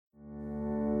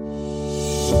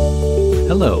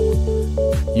Hello.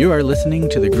 You are listening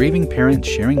to the Grieving Parents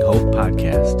Sharing Hope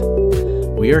podcast.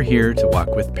 We are here to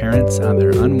walk with parents on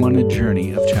their unwanted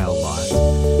journey of child loss,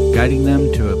 guiding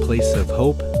them to a place of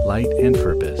hope, light, and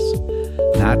purpose,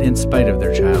 not in spite of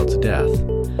their child's death,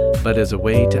 but as a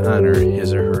way to honor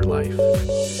his or her life.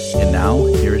 And now,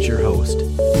 here is your host,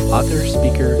 author,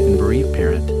 speaker, and bereaved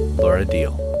parent, Laura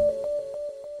Deal.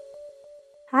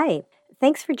 Hi,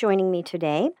 thanks for joining me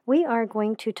today. We are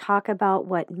going to talk about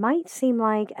what might seem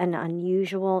like an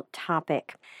unusual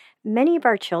topic. Many of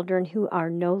our children who are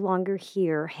no longer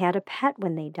here had a pet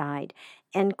when they died,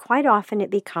 and quite often it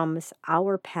becomes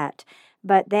our pet.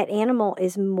 But that animal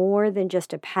is more than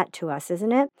just a pet to us,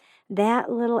 isn't it?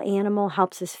 That little animal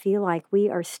helps us feel like we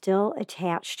are still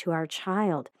attached to our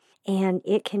child, and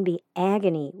it can be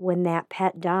agony when that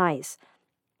pet dies.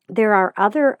 There are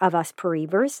other of us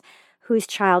bereavers whose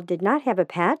child did not have a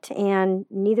pet, and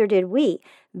neither did we.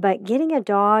 But getting a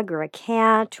dog or a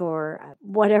cat or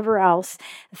whatever else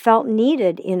felt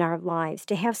needed in our lives,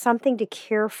 to have something to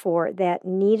care for that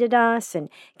needed us and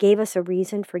gave us a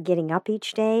reason for getting up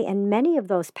each day. And many of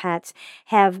those pets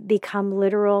have become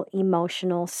literal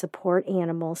emotional support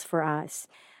animals for us.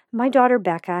 My daughter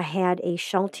Becca had a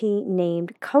Sheltie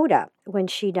named Coda when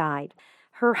she died.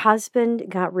 Her husband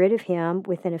got rid of him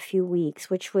within a few weeks,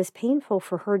 which was painful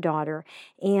for her daughter,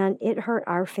 and it hurt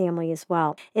our family as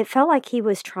well. It felt like he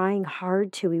was trying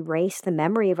hard to erase the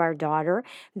memory of our daughter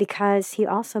because he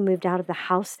also moved out of the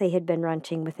house they had been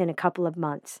renting within a couple of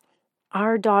months.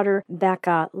 Our daughter,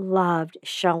 Becca, loved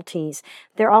Shelties.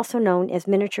 They're also known as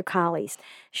miniature collies.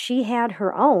 She had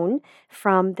her own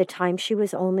from the time she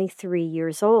was only 3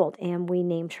 years old, and we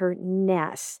named her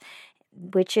Ness,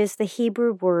 which is the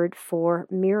Hebrew word for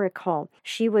miracle.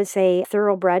 She was a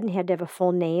thoroughbred and had to have a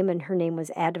full name, and her name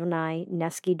was Adonai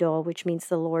Neskidol, which means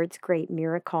the Lord's great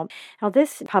miracle. Now,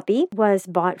 this puppy was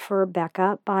bought for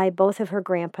Becca by both of her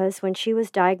grandpas when she was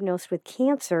diagnosed with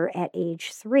cancer at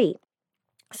age 3.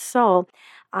 So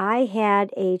I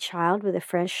had a child with a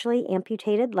freshly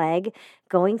amputated leg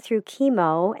going through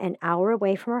chemo an hour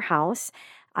away from her house.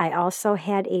 I also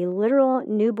had a literal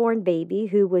newborn baby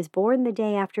who was born the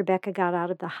day after Becca got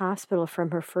out of the hospital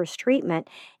from her first treatment,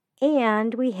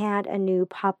 and we had a new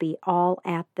puppy all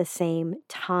at the same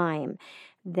time.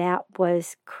 That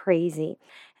was crazy.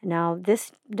 Now,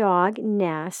 this dog,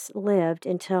 Ness, lived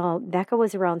until Becca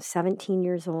was around 17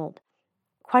 years old.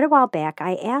 Quite a while back,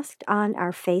 I asked on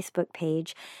our Facebook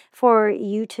page for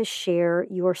you to share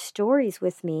your stories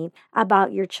with me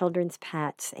about your children's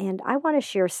pets, and I want to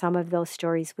share some of those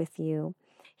stories with you.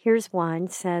 Here's one.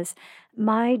 It says,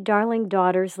 my darling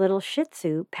daughter's little Shih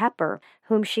Tzu, Pepper,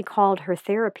 whom she called her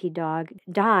therapy dog,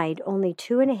 died only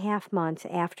 2.5 months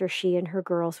after she and her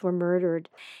girls were murdered.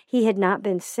 He had not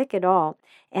been sick at all,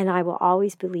 and I will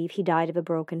always believe he died of a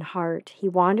broken heart. He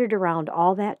wandered around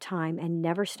all that time and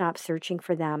never stopped searching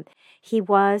for them. He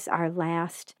was our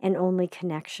last and only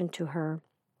connection to her.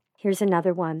 Here's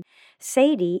another one.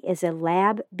 Sadie is a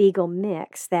lab beagle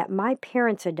mix that my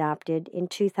parents adopted in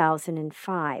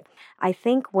 2005. I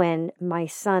think when my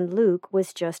son Luke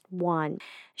was just 1.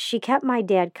 She kept my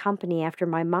dad company after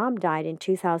my mom died in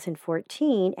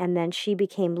 2014, and then she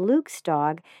became Luke's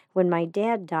dog when my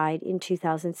dad died in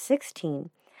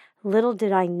 2016. Little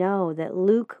did I know that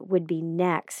Luke would be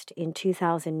next in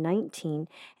 2019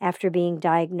 after being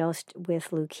diagnosed with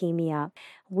leukemia.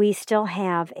 We still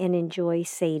have and enjoy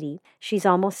Sadie. She's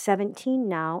almost 17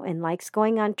 now and likes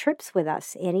going on trips with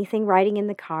us, anything riding in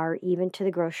the car, even to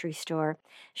the grocery store.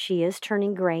 She is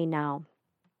turning gray now.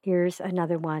 Here's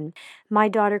another one. My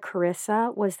daughter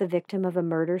Carissa was the victim of a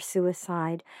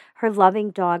murder-suicide. Her loving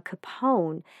dog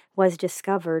Capone was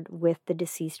discovered with the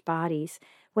deceased bodies.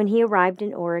 When he arrived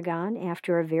in Oregon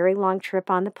after a very long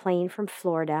trip on the plane from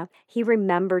Florida, he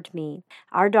remembered me.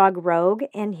 Our dog Rogue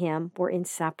and him were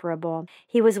inseparable.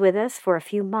 He was with us for a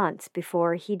few months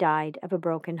before he died of a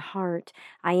broken heart.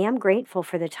 I am grateful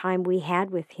for the time we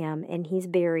had with him, and he's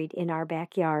buried in our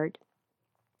backyard.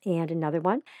 And another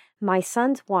one. My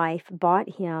son's wife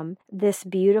bought him this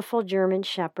beautiful German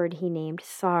Shepherd he named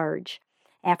Sarge.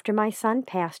 After my son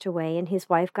passed away and his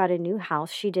wife got a new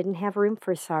house, she didn't have room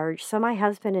for Sarge, so my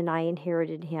husband and I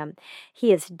inherited him.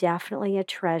 He is definitely a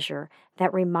treasure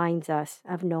that reminds us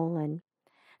of Nolan.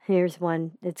 Here's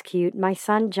one that's cute. My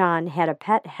son John had a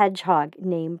pet hedgehog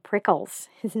named Prickles.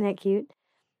 Isn't that cute?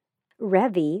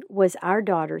 Revy was our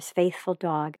daughter's faithful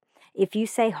dog. If you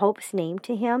say Hope's name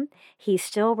to him, he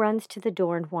still runs to the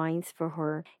door and whines for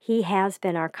her. He has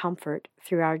been our comfort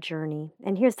through our journey.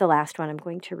 And here's the last one I'm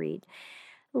going to read.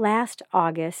 Last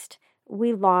August,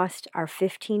 we lost our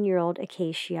 15-year-old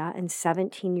Acacia and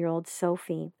 17-year-old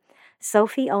Sophie.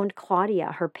 Sophie owned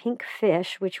Claudia, her pink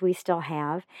fish, which we still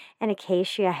have, and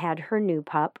Acacia had her new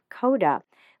pup, Coda,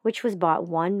 which was bought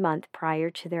 1 month prior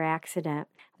to their accident.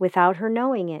 Without her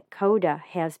knowing it, Coda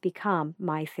has become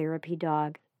my therapy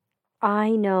dog.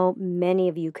 I know many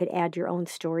of you could add your own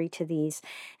story to these,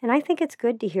 and I think it's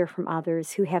good to hear from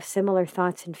others who have similar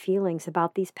thoughts and feelings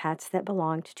about these pets that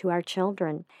belonged to our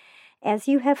children. As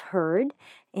you have heard,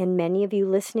 and many of you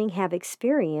listening have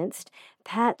experienced,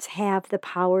 pets have the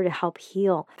power to help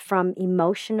heal from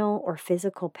emotional or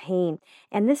physical pain.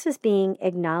 And this is being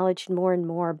acknowledged more and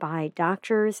more by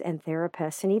doctors and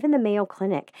therapists. And even the Mayo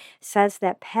Clinic says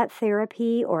that pet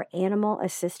therapy or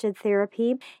animal-assisted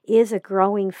therapy is a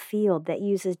growing field that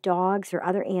uses dogs or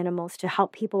other animals to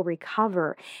help people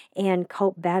recover and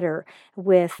cope better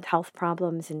with health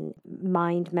problems and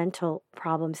mental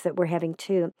problems that we're having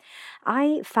too.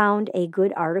 I found a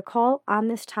good article on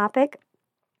this topic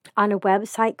on a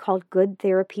website called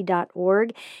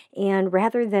goodtherapy.org, and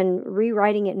rather than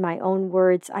rewriting it in my own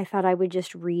words, I thought I would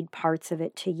just read parts of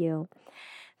it to you.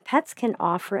 Pets can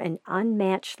offer an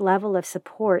unmatched level of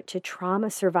support to trauma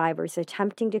survivors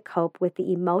attempting to cope with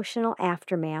the emotional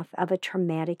aftermath of a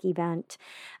traumatic event.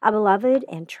 A beloved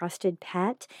and trusted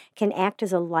pet can act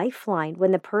as a lifeline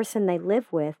when the person they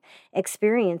live with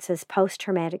experiences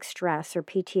post-traumatic stress or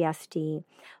PTSD,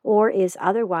 or is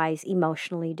otherwise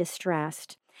emotionally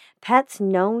distressed. Pets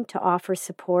known to offer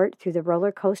support through the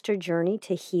roller coaster journey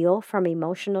to heal from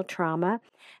emotional trauma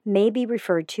may be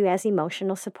referred to as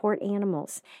emotional support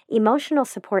animals. Emotional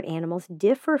support animals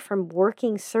differ from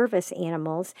working service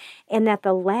animals in that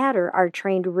the latter are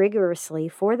trained rigorously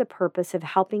for the purpose of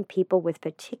helping people with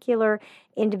particular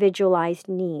individualized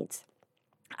needs.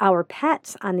 Our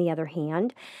pets, on the other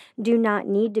hand, do not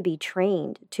need to be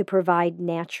trained to provide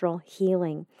natural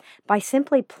healing. By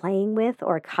simply playing with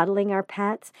or cuddling our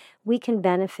pets, we can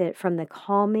benefit from the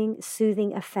calming,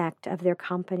 soothing effect of their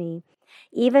company.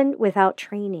 Even without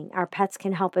training, our pets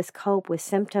can help us cope with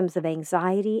symptoms of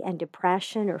anxiety and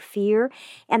depression or fear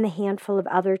and the handful of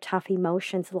other tough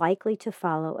emotions likely to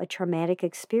follow a traumatic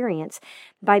experience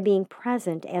by being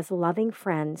present as loving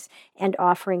friends and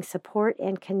offering support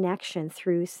and connection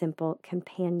through simple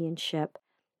companionship.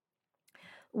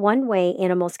 One way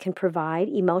animals can provide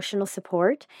emotional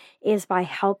support is by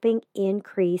helping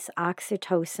increase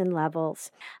oxytocin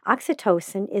levels.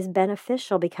 Oxytocin is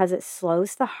beneficial because it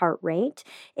slows the heart rate,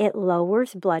 it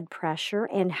lowers blood pressure,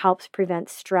 and helps prevent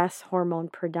stress hormone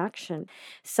production.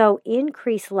 So,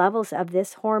 increased levels of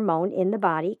this hormone in the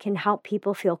body can help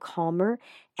people feel calmer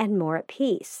and more at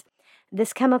peace.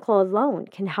 This chemical alone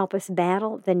can help us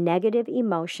battle the negative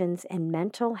emotions and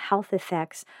mental health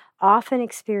effects often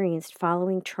experienced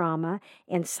following trauma,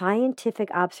 and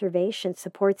scientific observation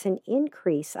supports an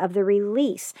increase of the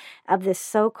release of this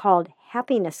so-called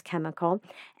happiness chemical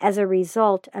as a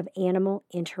result of animal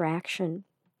interaction.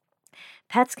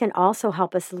 Pets can also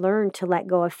help us learn to let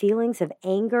go of feelings of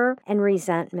anger and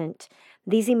resentment.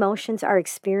 These emotions are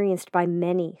experienced by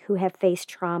many who have faced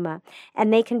trauma,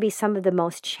 and they can be some of the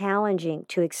most challenging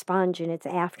to expunge in its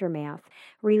aftermath.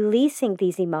 Releasing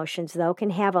these emotions, though,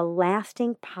 can have a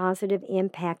lasting positive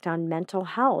impact on mental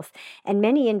health, and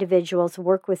many individuals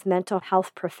work with mental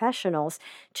health professionals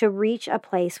to reach a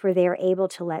place where they are able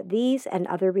to let these and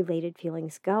other related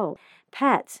feelings go.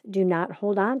 Pets do not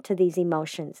hold on to these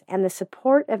emotions, and the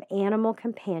support of animal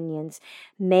companions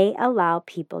may allow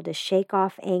people to shake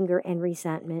off anger and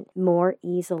resentment more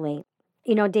easily.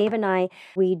 You know, Dave and I,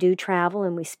 we do travel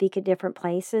and we speak at different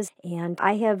places. And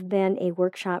I have been a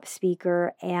workshop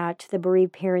speaker at the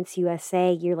Bereaved Parents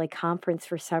USA yearly conference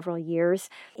for several years.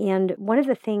 And one of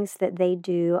the things that they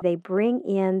do, they bring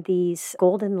in these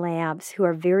golden labs who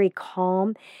are very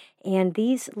calm. And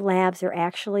these labs are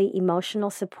actually emotional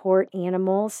support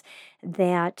animals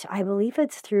that I believe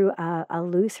it's through a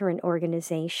Lutheran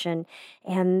organization.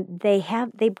 And they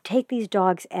take these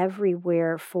dogs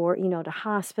everywhere for, to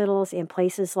hospitals and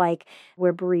places like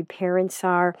where bereaved parents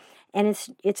are. And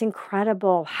it's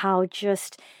incredible how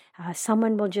just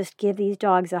someone will just give these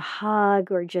dogs a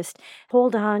hug or just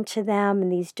hold on to them,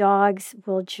 and these dogs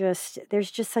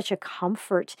there's just such a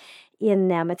comfort in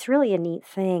them. It's really a neat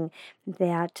thing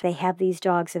that they have these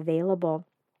dogs available.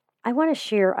 I want to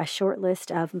share a short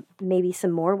list of maybe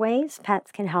some more ways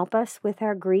pets can help us with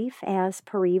our grief as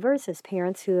bereavers, as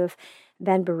parents who have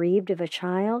been bereaved of a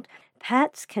child.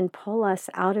 Pets can pull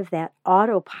us out of that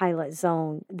autopilot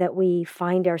zone that we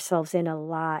find ourselves in a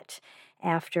lot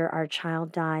after our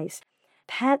child dies.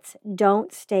 Pets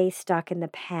don't stay stuck in the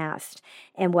past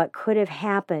and what could have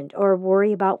happened or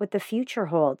worry about what the future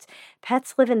holds.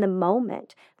 Pets live in the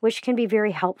moment, which can be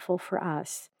very helpful for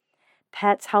us.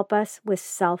 Pets help us with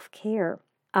self-care.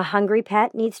 A hungry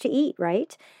pet needs to eat,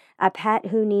 right? A pet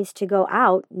who needs to go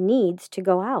out needs to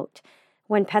go out.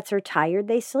 When pets are tired,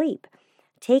 they sleep.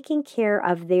 Taking care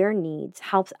of their needs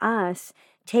helps us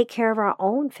take care of our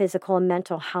own physical and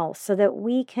mental health so that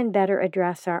we can better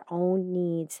address our own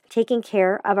needs. Taking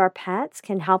care of our pets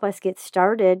can help us get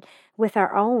started with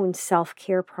our own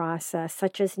self-care process,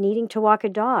 such as needing to walk a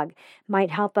dog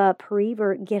might help a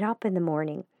pervert get up in the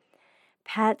morning.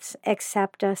 Pets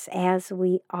accept us as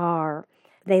we are.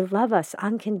 They love us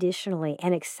unconditionally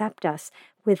and accept us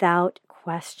without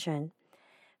question.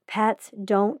 Pets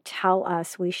don't tell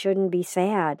us we shouldn't be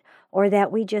sad or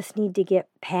that we just need to get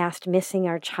past missing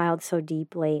our child so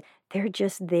deeply. They're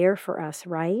just there for us,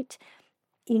 right?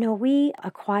 We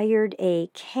acquired a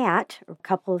cat a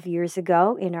couple of years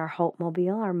ago in our Hope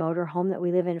Mobile, our motorhome that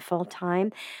we live in full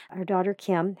time. Our daughter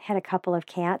Kim had a couple of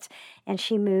cats, and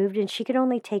she moved, and she could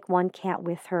only take one cat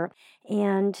with her.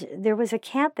 And there was a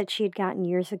cat that she had gotten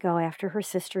years ago after her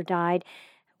sister died.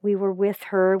 We were with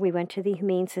her. We went to the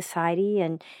Humane Society,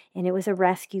 and it was a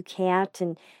rescue cat,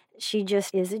 and she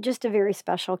just is just a very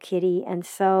special kitty. And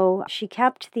so she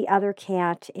kept the other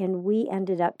cat, and we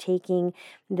ended up taking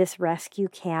this rescue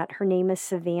cat. Her name is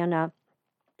Savannah.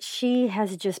 She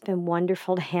has just been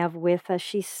wonderful to have with us.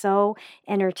 She's so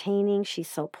entertaining. She's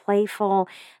so playful.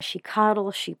 She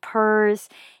cuddles, she purrs,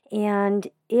 and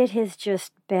it has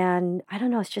just been, I don't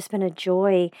know, it's just been a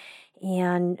joy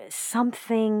and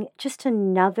something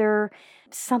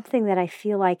that I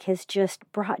feel like has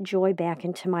just brought joy back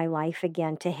into my life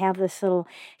again, to have this little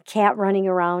cat running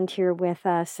around here with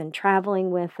us and traveling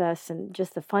with us, and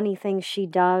just the funny things she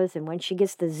does. And when she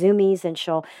gets the zoomies, and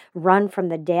she'll run from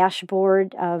the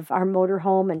dashboard of our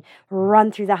motorhome and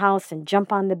run through the house and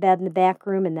jump on the bed in the back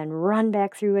room and then run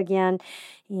back through again.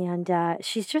 And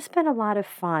she's just been a lot of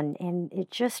fun, and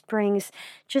it just brings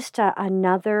just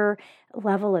another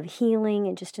level of healing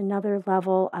and just another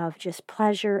level of just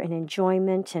pleasure and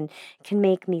enjoyment, and can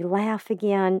make me laugh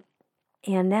again.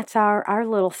 And that's our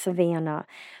little Savannah.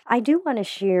 I do want to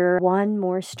share one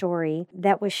more story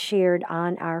that was shared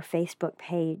on our Facebook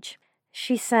page.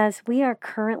 She says, "We are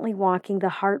currently walking the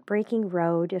heartbreaking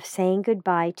road of saying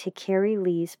goodbye to Carrie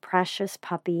Lee's precious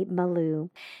puppy, Malou.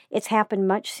 It's happened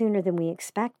much sooner than we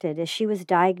expected, as she was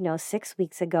diagnosed 6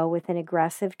 weeks ago with an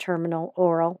aggressive terminal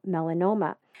oral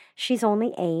melanoma. She's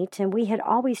only 8, and we had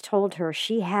always told her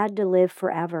she had to live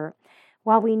forever.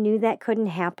 While we knew that couldn't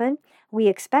happen, we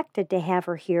expected to have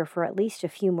her here for at least a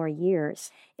few more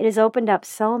years. It has opened up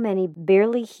so many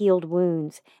barely healed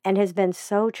wounds and has been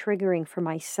so triggering for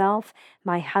myself,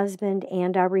 my husband,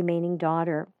 and our remaining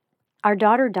daughter. Our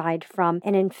daughter died from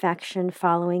an infection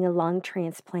following a lung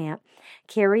transplant.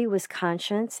 Carrie was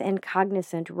conscious and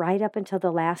cognizant right up until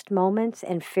the last moments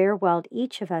and farewelled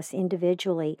each of us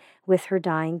individually with her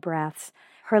dying breaths.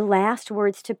 Her last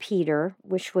words to Peter,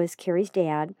 which was Carrie's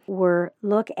dad, were,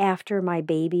 'Look after my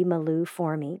baby Malou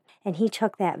for me.' And he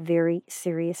took that very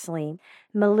seriously.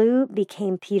 Malou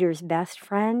became Peter's best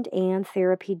friend and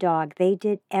therapy dog. They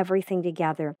did everything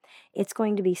together. It's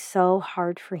going to be so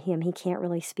hard for him. He can't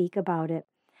really speak about it.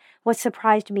 What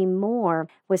surprised me more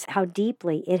was how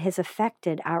deeply it has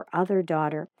affected our other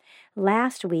daughter.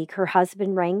 Last week, her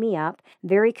husband rang me up,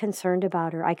 very concerned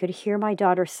about her. I could hear my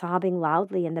daughter sobbing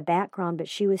loudly in the background, but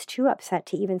she was too upset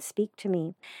to even speak to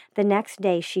me. The next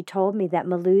day, she told me that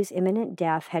Malou's imminent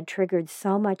death had triggered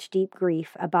so much deep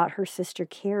grief about her sister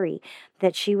Carrie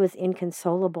that she was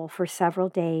inconsolable for several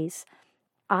days.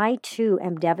 I, too,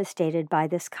 am devastated by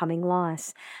this coming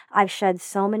loss. I've shed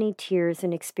so many tears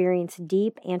and experienced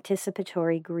deep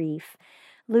anticipatory grief.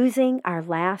 Losing our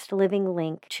last living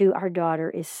link to our daughter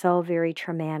is so very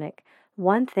traumatic.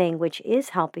 One thing which is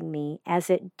helping me, as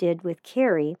it did with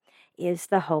Carrie, is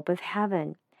the hope of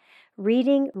heaven.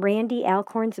 Reading Randy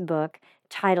Alcorn's book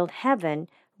titled Heaven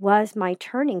was my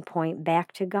turning point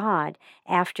back to God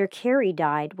after Carrie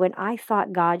died, when I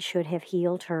thought God should have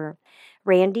healed her.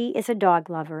 Randy is a dog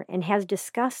lover and has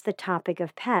discussed the topic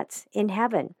of pets in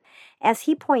heaven. As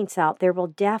he points out, there will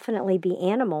definitely be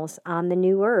animals on the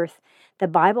new earth. The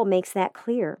Bible makes that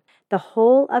clear. The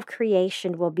whole of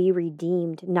creation will be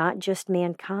redeemed, not just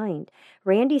mankind.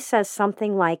 Randy says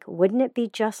something like, "Wouldn't it be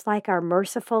just like our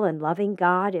merciful and loving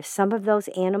God if some of those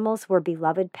animals were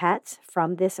beloved pets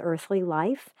from this earthly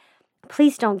life?"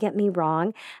 Please don't get me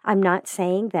wrong. I'm not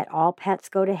saying that all pets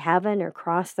go to heaven or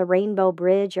cross the rainbow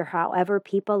bridge, or however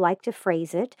people like to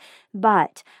phrase it,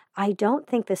 but I don't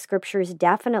think the scriptures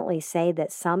definitely say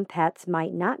that some pets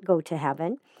might not go to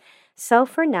heaven. So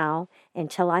for now,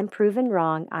 until I'm proven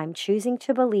wrong, I'm choosing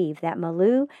to believe that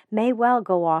Malou may well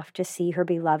go off to see her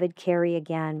beloved Carrie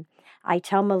again. I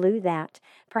tell Malou that.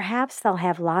 Perhaps they'll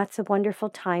have lots of wonderful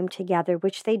time together,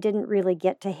 which they didn't really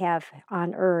get to have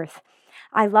on Earth.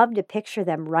 I love to picture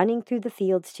them running through the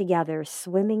fields together,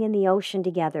 swimming in the ocean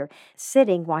together,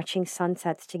 sitting watching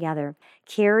sunsets together.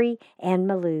 Carrie and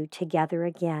Malou together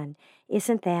again.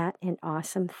 Isn't that an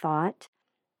awesome thought?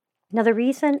 Now, the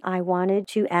reason I wanted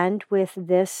to end with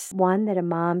this one that a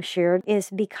mom shared is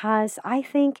because I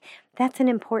think that's an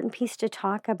important piece to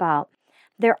talk about.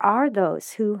 There are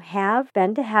those who have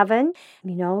been to heaven,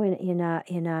 in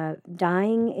a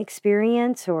dying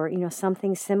experience or,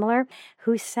 something similar,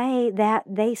 who say that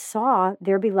they saw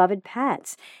their beloved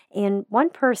pets. And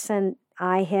one person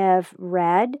I have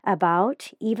read about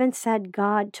even said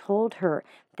God told her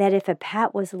that if a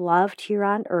pet was loved here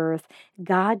on earth,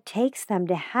 God takes them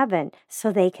to heaven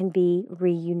so they can be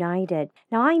reunited.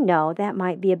 Now, I know that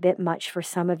might be a bit much for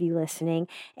some of you listening,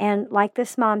 and like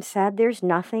this mom said, there's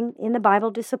nothing in the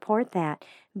Bible to support that.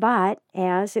 But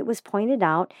as it was pointed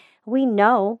out, we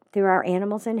know there are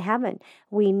animals in heaven.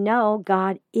 We know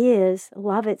God is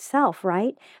love itself,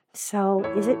 right? So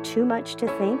is it too much to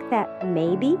think that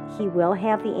maybe He will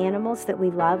have the animals that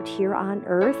we loved here on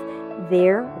earth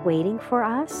there waiting for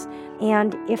us?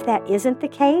 And if that isn't the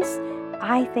case,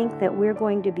 I think that we're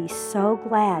going to be so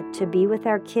glad to be with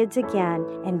our kids again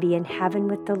and be in heaven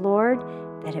with the Lord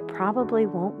that it probably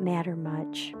won't matter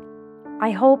much. I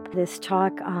hope this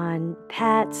talk on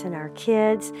pets and our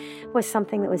kids was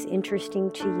something that was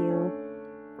interesting to you.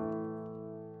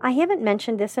 I haven't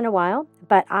mentioned this in a while,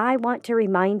 but I want to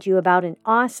remind you about an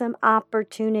awesome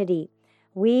opportunity.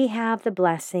 We have the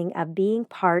blessing of being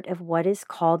part of what is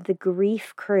called the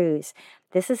Grief Cruise.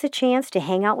 This is a chance to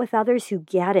hang out with others who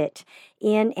get it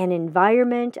in an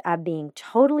environment of being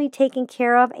totally taken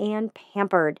care of and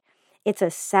pampered. It's a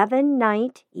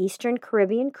 7-night Eastern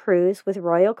Caribbean cruise with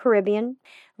Royal Caribbean,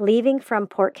 leaving from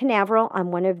Port Canaveral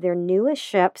on one of their newest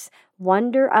ships,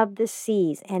 Wonder of the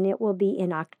Seas, and it will be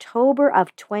in October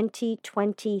of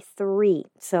 2023,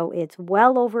 so it's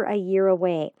well over a year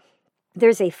away.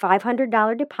 There's a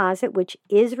 $500 deposit, which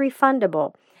is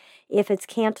refundable if it's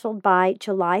canceled by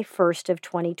July 1st of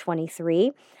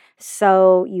 2023.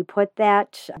 So you put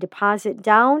that deposit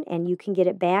down and you can get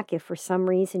it back if for some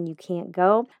reason you can't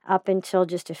go up until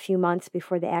just a few months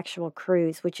before the actual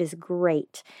cruise, which is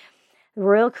great. The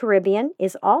Royal Caribbean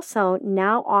is also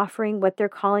now offering what they're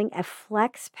calling a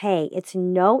flex pay. It's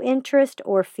no interest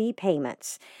or fee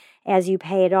payments as you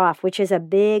pay it off, which is a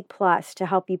big plus to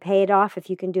help you pay it off if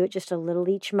you can do it just a little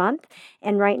each month.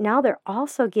 And right now they're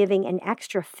also giving an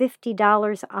extra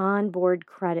 $50 onboard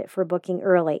credit for booking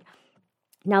early.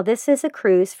 Now, this is a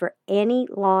cruise for any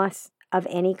loss of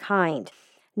any kind,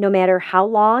 no matter how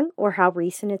long or how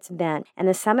recent it's been. And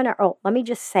the seminar, let me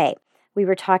just say, we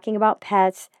were talking about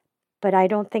pets, but I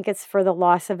don't think it's for the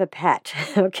loss of a pet,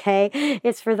 okay?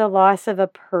 It's for the loss of a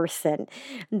person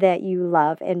that you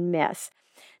love and miss.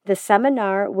 The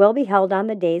seminar will be held on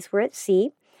the days we're at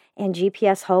sea, and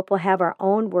GPS Hope will have our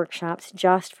own workshops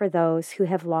just for those who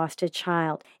have lost a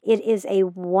child. It is a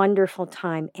wonderful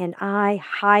time, and I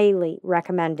highly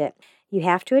recommend it. You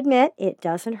have to admit, it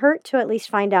doesn't hurt to at least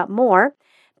find out more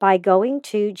by going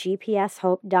to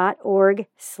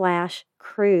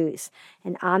gpshope.org/cruise.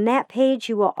 And on that page,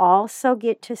 you will also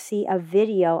get to see a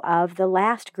video of the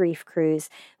last grief cruise,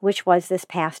 which was this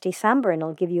past December, and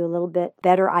it'll give you a little bit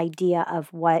better idea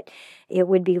of what it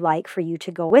would be like for you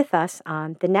to go with us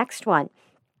on the next one.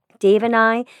 Dave and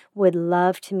I would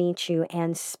love to meet you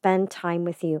and spend time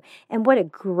with you. And what a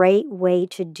great way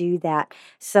to do that.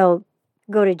 So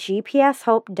go to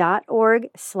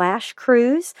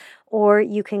gpshope.org/cruise, or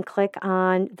you can click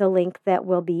on the link that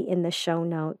will be in the show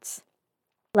notes.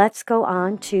 Let's go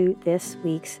on to this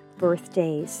week's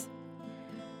birthdays.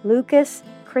 Lucas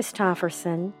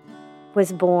Christofferson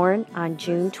was born on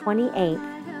June 28th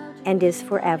and is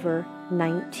forever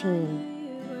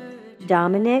 19.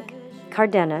 Dominic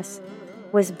Cardenas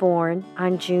was born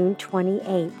on June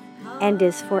 28th and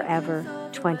is forever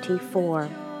 24.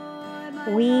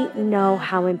 We know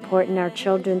how important our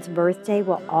children's birthday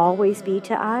will always be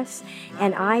to us,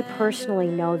 and I personally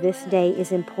know this day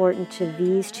is important to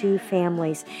these two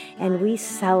families, and we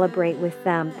celebrate with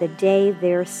them the day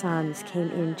their sons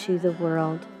came into the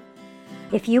world.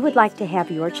 If you would like to have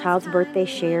your child's birthday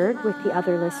shared with the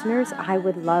other listeners, I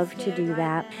would love to do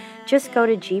that. Just go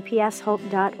to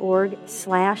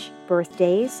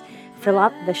gpshope.org/birthdays. Fill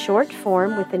out the short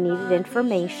form with the needed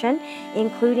information,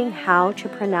 including how to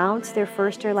pronounce their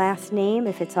first or last name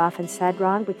if it's often said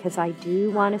wrong, because I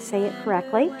do want to say it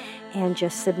correctly, and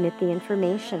just submit the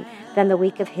information. Then the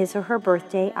week of his or her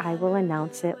birthday, I will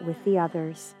announce it with the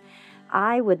others.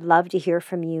 I would love to hear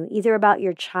from you, either about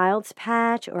your child's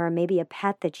pet or maybe a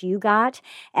pet that you got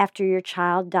after your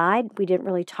child died. We didn't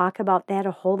really talk about that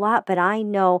a whole lot, but I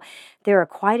know there are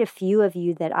quite a few of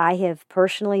you that I have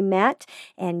personally met,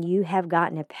 and you have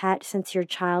gotten a pet since your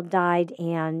child died.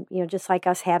 And, just like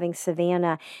us having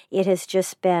Savannah, it has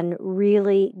just been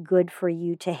really good for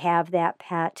you to have that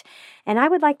pet. And I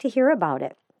would like to hear about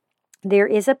it. There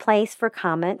is a place for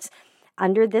comments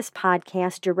under this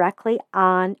podcast directly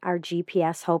on our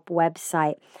GPS Hope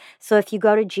website. So if you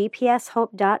go to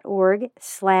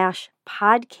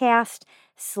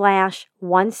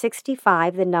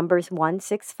gpshope.org/podcast/165, the number's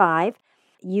 165,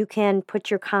 you can put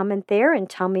your comment there and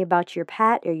tell me about your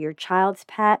pet or your child's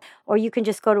pet, or you can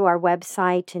just go to our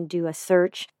website and do a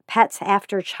search, Pets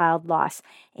After Child Loss.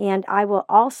 And I will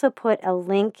also put a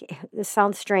link. This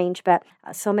sounds strange, but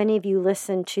so many of you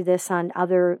listen to this on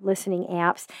other listening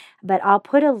apps, but I'll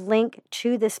put a link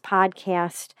to this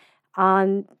podcast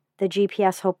on the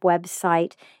GPS Hope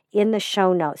website in the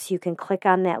show notes. You can click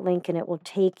on that link and it will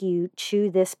take you to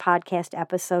this podcast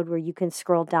episode where you can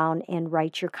scroll down and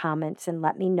write your comments and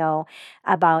let me know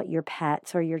about your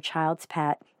pets or your child's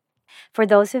pet. For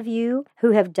those of you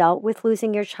who have dealt with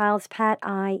losing your child's pet,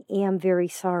 I am very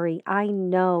sorry. I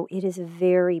know it is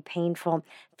very painful,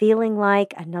 feeling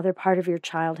like another part of your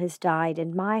child has died,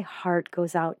 and my heart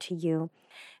goes out to you.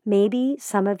 Maybe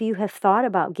some of you have thought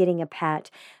about getting a pet,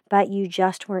 but you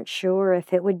just weren't sure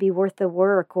if it would be worth the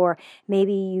work, or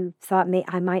maybe you thought,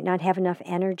 I might not have enough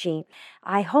energy.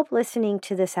 I hope listening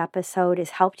to this episode has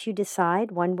helped you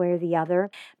decide one way or the other,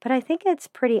 but I think it's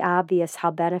pretty obvious how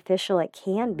beneficial it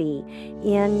can be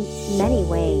in many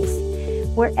ways.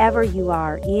 Wherever you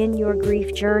are in your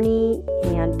grief journey,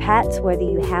 and pets, whether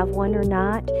you have one or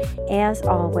not, as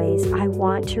always, I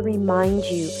want to remind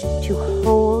you to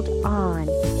hold on.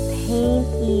 Pain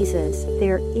eases.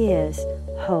 There is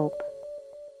hope.